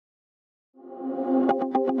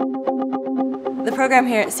The program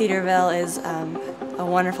here at Cedarville is a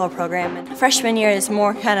wonderful program. Freshman year is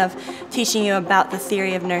more kind of teaching you about the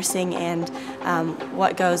theory of nursing and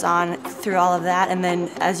what goes on through all of that, and then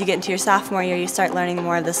as you get into your sophomore year you start learning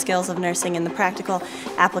more of the skills of nursing and the practical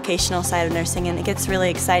applicational side of nursing, and it gets really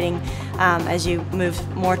exciting as you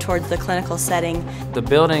move more towards the clinical setting. The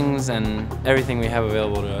buildings and everything we have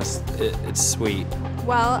available to us, it's sweet.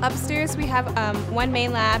 Well, upstairs we have one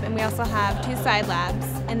main lab and we also have 2 side labs.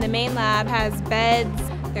 And the main lab has beds,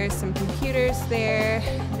 there's some computers there,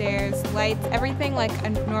 there's lights, everything like a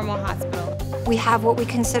normal hospital. We have what we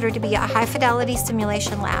consider to be a high-fidelity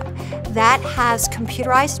simulation lab that has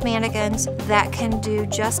computerized mannequins that can do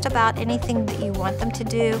just about anything that you want them to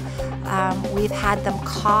do. We've had them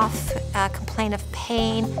cough, complain of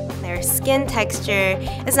pain. Their skin texture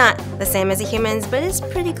is not the same as a human's, but it's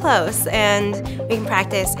pretty close, and we can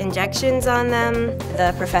practice injections on them.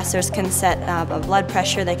 The professors can set a blood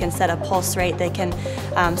pressure, they can set a pulse rate, they can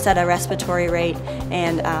set a respiratory rate,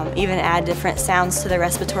 and even add different sounds to the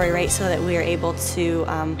respiratory rate so that we are able to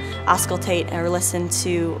auscultate or listen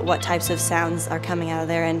to what types of sounds are coming out of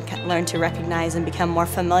there and learn to recognize and become more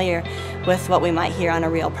familiar with what we might hear on a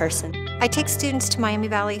real person. I take students to Miami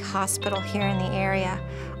Valley Hospital here in the area.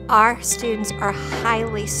 Our students are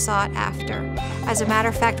highly sought after. As a matter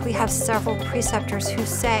of fact, we have several preceptors who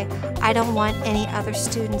say, I don't want any other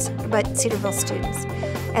students but Cedarville students.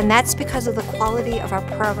 And that's because of the quality of our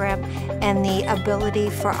program and the ability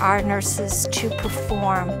for our nurses to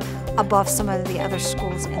perform above some of the other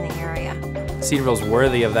schools in the area. Cedarville's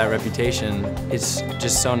worthy of that reputation. It's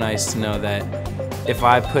just so nice to know that if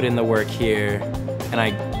I put in the work here and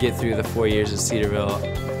I get through the 4 years at Cedarville,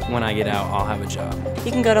 when I get out, I'll have a job.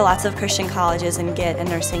 You can go to lots of Christian colleges and get a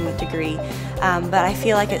nursing degree, but I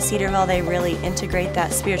feel like at Cedarville they really integrate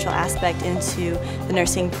that spiritual aspect into the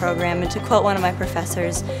nursing program. And to quote one of my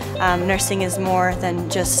professors, nursing is more than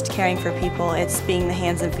just caring for people, it's being the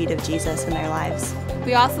hands and feet of Jesus in their lives.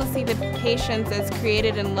 We also see the patients as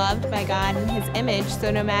created and loved by God in His image, so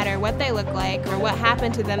no matter what they look like or what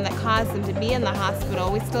happened to them that caused them to be in the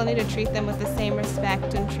hospital, we still need to treat them with the same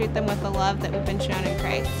respect and treat them with the love that we've been shown in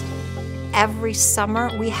Christ. Every summer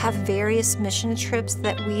we have various mission trips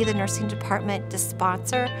that we, the nursing department,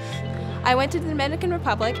 sponsor. I went to the Dominican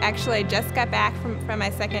Republic. Actually, I just got back from my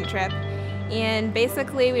second trip, and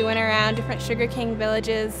basically we went around different sugarcane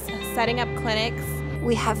villages setting up clinics.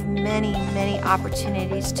 We have many, many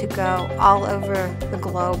opportunities to go all over the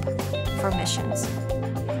globe for missions.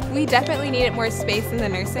 We definitely needed more space in the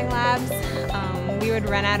nursing labs. We would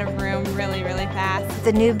run out of room really, really fast.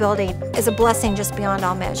 The new building is a blessing just beyond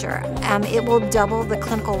all measure. It will double the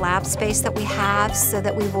clinical lab space that we have so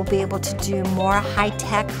that we will be able to do more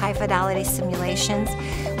high-tech, high-fidelity simulations.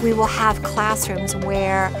 We will have classrooms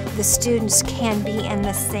where the students can be in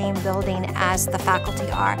the same building as the faculty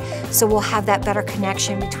are. So we'll have that better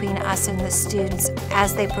connection between us and the students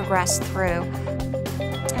as they progress through.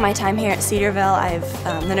 My time here at Cedarville,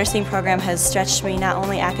 the nursing program has stretched me not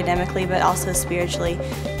only academically but also spiritually.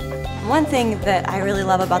 One thing that I really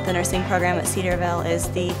love about the nursing program at Cedarville is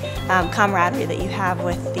the camaraderie that you have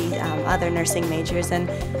with the other nursing majors, and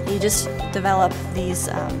you just develop these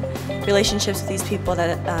relationships with these people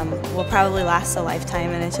that will probably last a lifetime,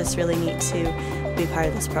 and it's just really neat to be part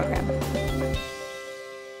of this program.